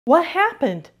What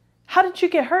happened? How did you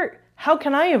get hurt? How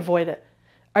can I avoid it?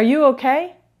 Are you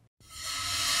okay?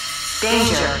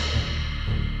 Danger.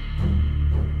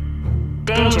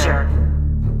 Danger.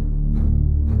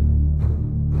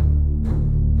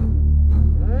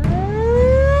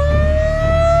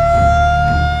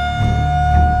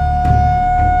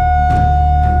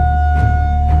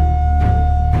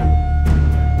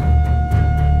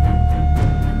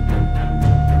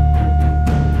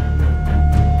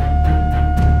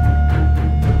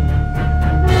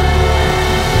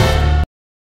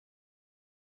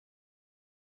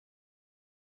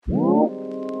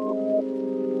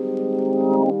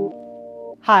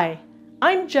 Hi,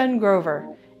 I'm Jen Grover,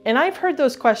 and I've heard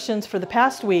those questions for the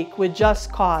past week with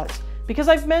just cause, because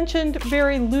I've mentioned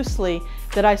very loosely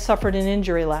that I suffered an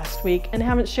injury last week and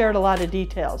haven't shared a lot of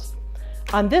details.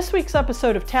 On this week's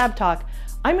episode of Tab Talk,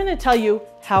 I'm going to tell you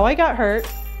how I got hurt,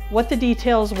 what the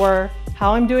details were,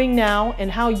 how I'm doing now,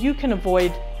 and how you can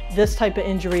avoid this type of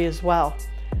injury as well.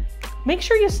 Make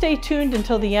sure you stay tuned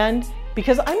until the end,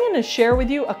 because I'm going to share with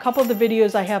you a couple of the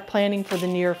videos I have planning for the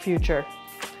near future.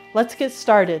 Let's get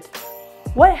started.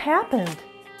 What happened?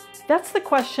 That's the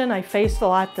question I faced a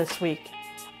lot this week.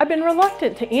 I've been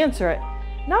reluctant to answer it,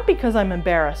 not because I'm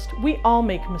embarrassed. We all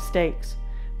make mistakes.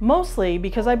 Mostly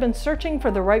because I've been searching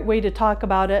for the right way to talk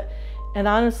about it, and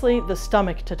honestly, the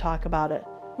stomach to talk about it.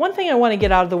 One thing I want to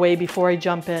get out of the way before I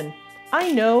jump in.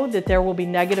 I know that there will be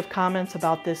negative comments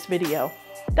about this video.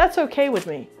 That's okay with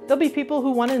me. There'll be people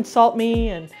who want to insult me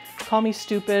and call me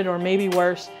stupid or maybe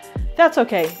worse. That's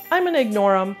okay. I'm going to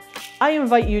ignore them. I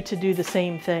invite you to do the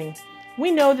same thing.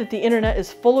 We know that the internet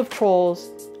is full of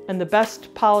trolls, and the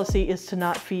best policy is to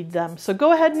not feed them. So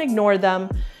go ahead and ignore them,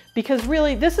 because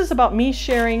really this is about me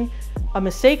sharing a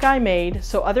mistake I made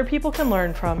so other people can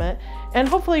learn from it. And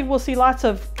hopefully we'll see lots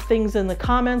of things in the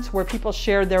comments where people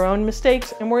share their own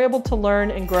mistakes and we're able to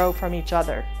learn and grow from each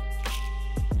other.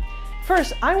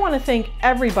 First, I want to thank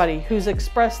everybody who's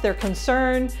expressed their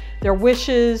concern, their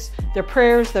wishes, their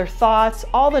prayers, their thoughts,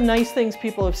 all the nice things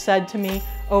people have said to me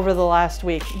over the last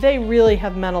week. They really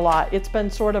have meant a lot. It's been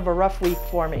sort of a rough week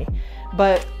for me,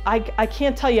 but I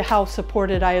can't tell you how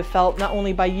supported I have felt, not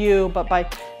only by you, but by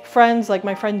friends like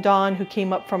my friend Dawn, who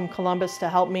came up from Columbus to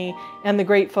help me, and the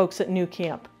great folks at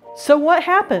nuCamp. So what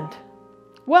happened?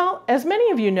 Well, as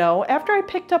many of you know, after I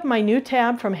picked up my new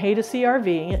tab from Hay to Sea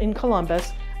RV in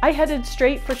Columbus, I headed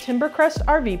straight for Timbercrest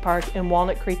RV Park in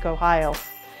Walnut Creek, Ohio.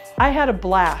 I had a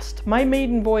blast. My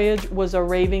maiden voyage was a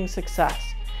raving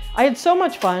success. I had so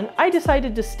much fun, I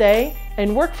decided to stay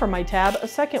and work for my tab a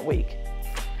second week.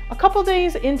 A couple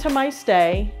days into my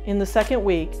stay in the second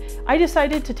week, I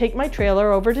decided to take my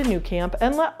trailer over to nuCamp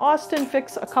and let Austin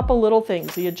fix a couple little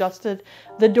things. He adjusted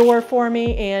the door for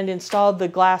me and installed the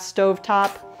glass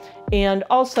stovetop. And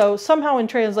also, somehow in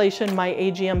translation, my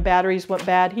AGM batteries went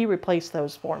bad. He replaced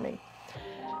those for me.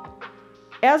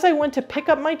 As I went to pick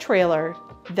up my trailer,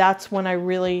 that's when I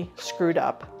really screwed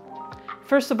up.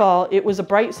 First of all, it was a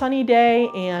bright sunny day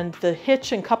and the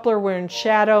hitch and coupler were in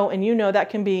shadow, and you know that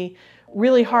can be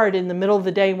really hard in the middle of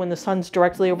the day when the sun's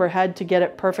directly overhead to get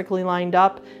it perfectly lined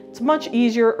up. It's much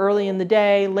easier early in the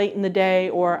day, late in the day,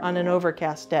 or on an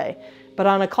overcast day. But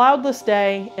on a cloudless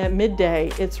day at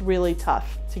midday, it's really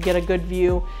tough to get a good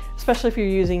view, especially if you're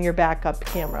using your backup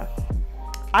camera.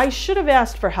 I should have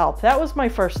asked for help. That was my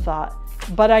first thought,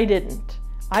 but I didn't.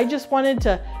 I just wanted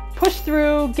to push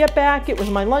through, get back. It was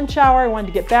my lunch hour. I wanted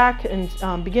to get back and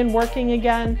begin working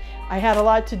again. I had a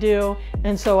lot to do,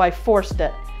 and so I forced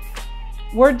it.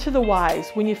 Word to the wise,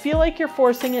 when you feel like you're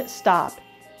forcing it, stop.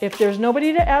 If there's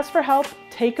nobody to ask for help,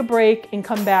 take a break and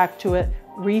come back to it.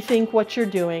 Rethink what you're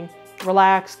doing.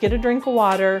 Relax, get a drink of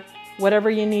water,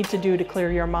 whatever you need to do to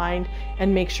clear your mind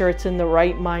and make sure it's in the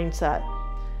right mindset.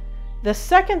 The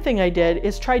second thing I did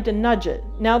is tried to nudge it.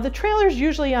 Now the trailer's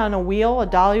usually on a wheel, a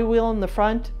dolly wheel in the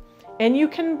front, and you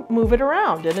can move it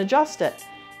around and adjust it.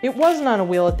 It wasn't on a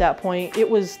wheel at that point. It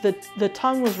was the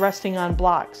tongue was resting on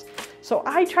blocks. So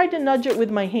I tried to nudge it with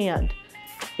my hand,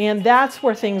 and that's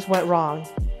where things went wrong.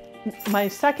 My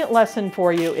second lesson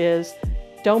for you is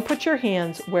don't put your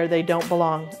hands where they don't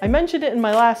belong. I mentioned it in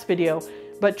my last video,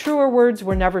 but truer words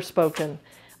were never spoken.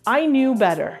 I knew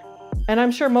better, and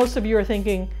I'm sure most of you are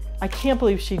thinking, I can't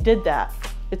believe she did that.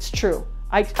 It's true.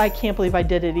 I can't believe I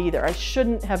did it either. I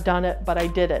shouldn't have done it, but I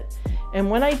did it. And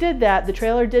when I did that, the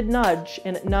trailer did nudge,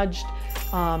 and it nudged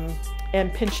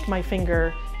and pinched my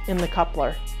finger in the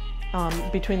coupler,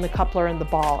 between the coupler and the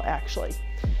ball, actually.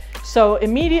 So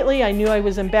immediately I knew I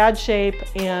was in bad shape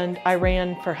and I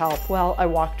ran for help. Well, I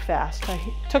walked fast. I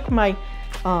took my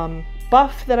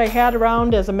buff that I had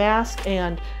around as a mask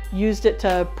and used it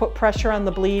to put pressure on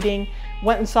the bleeding.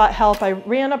 went and sought help. I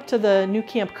ran up to the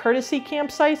nuCamp courtesy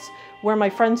campsites where my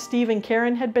friends Steve and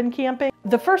Karen had been camping.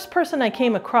 The first person I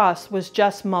came across was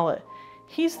Jess Mullet.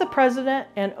 He's the president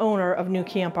and owner of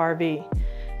nuCamp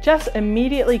RV. Jess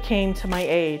immediately came to my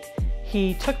aid.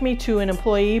 He took me to an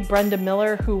employee, Brenda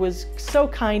Miller, who was so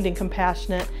kind and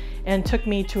compassionate and took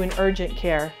me to an urgent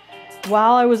care.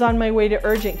 While I was on my way to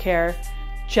urgent care,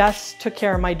 Jess took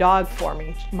care of my dog for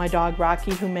me, my dog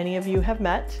Rocky, who many of you have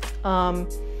met.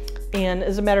 And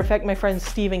as a matter of fact, my friends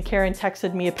Steve and Karen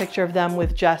texted me a picture of them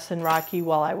with Jess and Rocky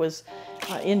while I was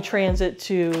in transit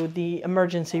to the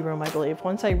emergency room, I believe.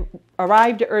 Once I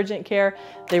arrived at urgent care,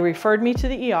 they referred me to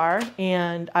the ER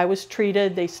and I was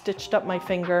treated. They stitched up my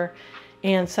finger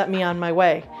and sent me on my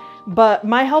way. But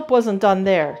my help wasn't done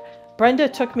there. Brenda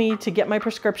took me to get my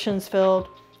prescriptions filled.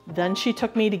 Then she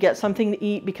took me to get something to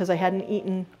eat because I hadn't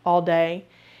eaten all day.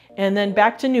 And then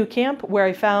back to nuCamp, where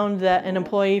I found that an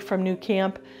employee from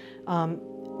nuCamp,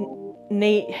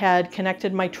 Nate, had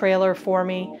connected my trailer for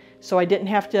me, so I didn't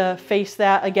have to face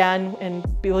that again.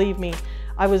 And believe me,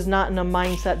 I was not in a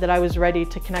mindset that I was ready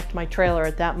to connect my trailer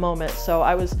at that moment. So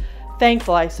I was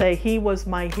thankful. I say he was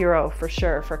my hero for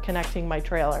sure for connecting my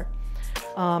trailer.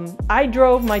 I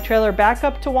drove my trailer back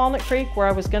up to Walnut Creek where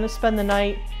I was going to spend the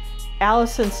night.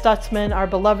 Allison Stutzman, our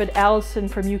beloved Allison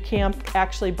from nuCamp,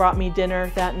 actually brought me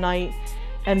dinner that night.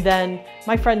 And then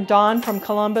my friend Dawn from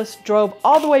Columbus drove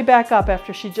all the way back up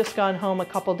after she'd just gone home a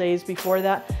couple days before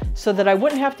that, so that I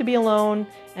wouldn't have to be alone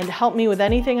and to help me with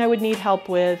anything I would need help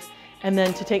with, and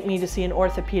then to take me to see an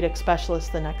orthopedic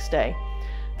specialist the next day.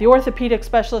 The orthopedic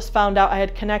specialist found out I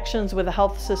had connections with the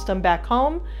health system back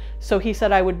home, so he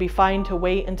said I would be fine to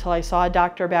wait until I saw a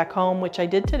doctor back home, which I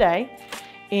did today.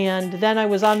 And then I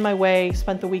was on my way,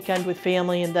 spent the weekend with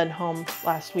family, and then home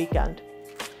last weekend.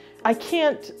 I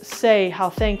can't say how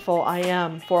thankful I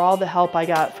am for all the help I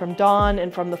got from Dawn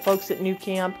and from the folks at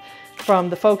nuCamp, from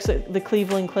the folks at the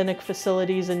Cleveland Clinic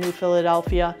facilities in New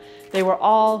Philadelphia. They were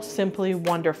all simply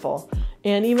wonderful.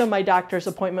 And even my doctor's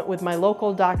appointment with my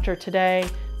local doctor today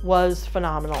was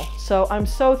phenomenal. So I'm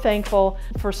so thankful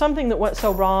for something that went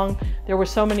so wrong. There were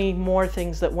so many more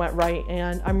things that went right,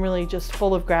 and I'm really just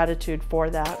full of gratitude for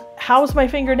that. How's my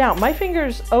finger now? My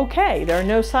finger's okay. There are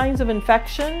no signs of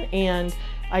infection, and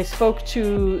I spoke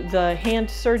to the hand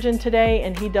surgeon today,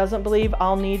 and he doesn't believe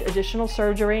I'll need additional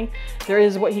surgery. There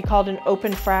is what he called an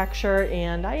open fracture,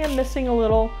 and I am missing a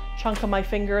little chunk of my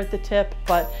finger at the tip,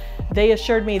 but they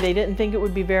assured me they didn't think it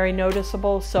would be very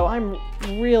noticeable. So I'm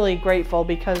really grateful,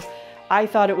 because I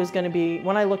thought it was going to be,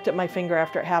 when I looked at my finger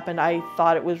after it happened, I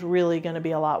thought it was really going to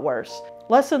be a lot worse.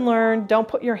 Lesson learned: don't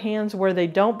put your hands where they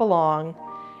don't belong.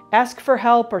 Ask for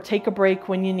help or take a break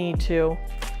when you need to.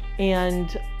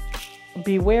 And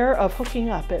beware of hooking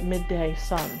up at midday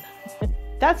sun.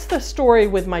 That's the story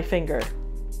with my finger.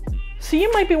 So you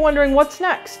might be wondering, what's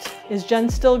next? Is Jen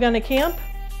still going to camp?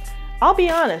 I'll be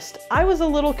honest, I was a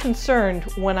little concerned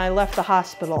when I left the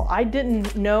hospital. I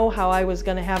didn't know how I was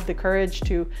going to have the courage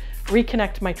to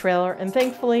reconnect my trailer, and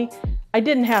thankfully I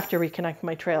didn't have to reconnect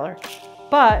my trailer.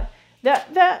 But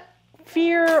that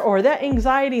fear or that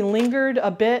anxiety lingered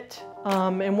a bit,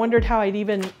 and wondered how I'd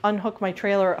even unhook my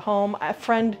trailer at home. A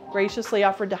friend graciously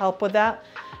offered to help with that.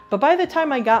 But by the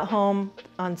time I got home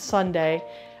on Sunday,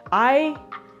 I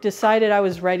decided I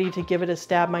was ready to give it a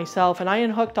stab myself, and I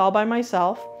unhooked all by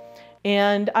myself.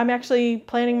 And I'm actually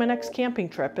planning my next camping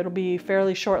trip. It'll be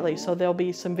fairly shortly, so there'll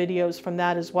be some videos from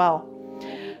that as well.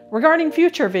 Regarding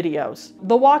future videos,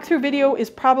 the walkthrough video is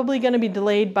probably going to be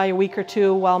delayed by a week or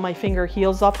two while my finger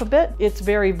heals up a bit. It's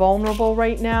very vulnerable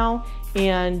right now,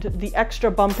 and the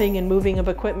extra bumping and moving of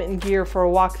equipment and gear for a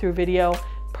walkthrough video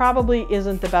probably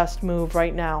isn't the best move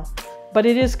right now. But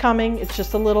it is coming, it's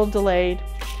just a little delayed.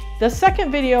 The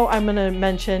second video I'm going to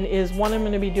mention is one I'm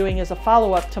going to be doing as a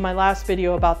follow-up to my last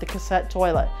video about the cassette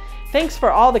toilet. Thanks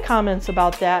for all the comments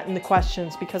about that and the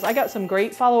questions, because I got some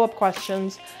great follow-up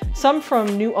questions, some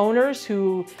from new owners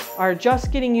who are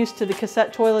just getting used to the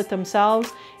cassette toilet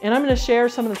themselves, and I'm going to share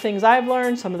some of the things I've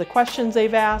learned, some of the questions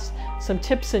they've asked, some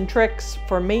tips and tricks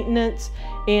for maintenance,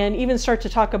 and even start to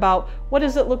talk about what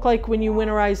does it look like when you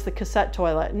winterize the cassette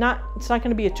toilet. It's not going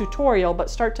to be a tutorial, but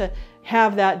start to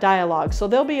have that dialogue. So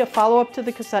there'll be a follow-up to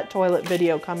the cassette toilet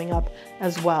video coming up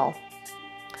as well.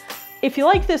 If you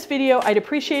like this video, I'd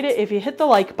appreciate it if you hit the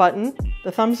like button,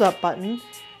 the thumbs up button,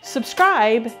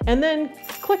 subscribe, and then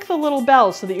click the little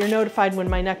bell so that you're notified when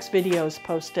my next video is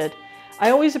posted.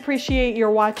 I always appreciate your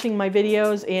watching my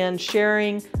videos and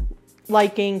sharing,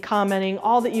 liking, commenting,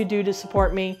 all that you do to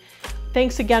support me.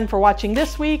 Thanks again for watching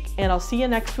this week, and I'll see you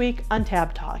next week on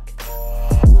Tab Talk.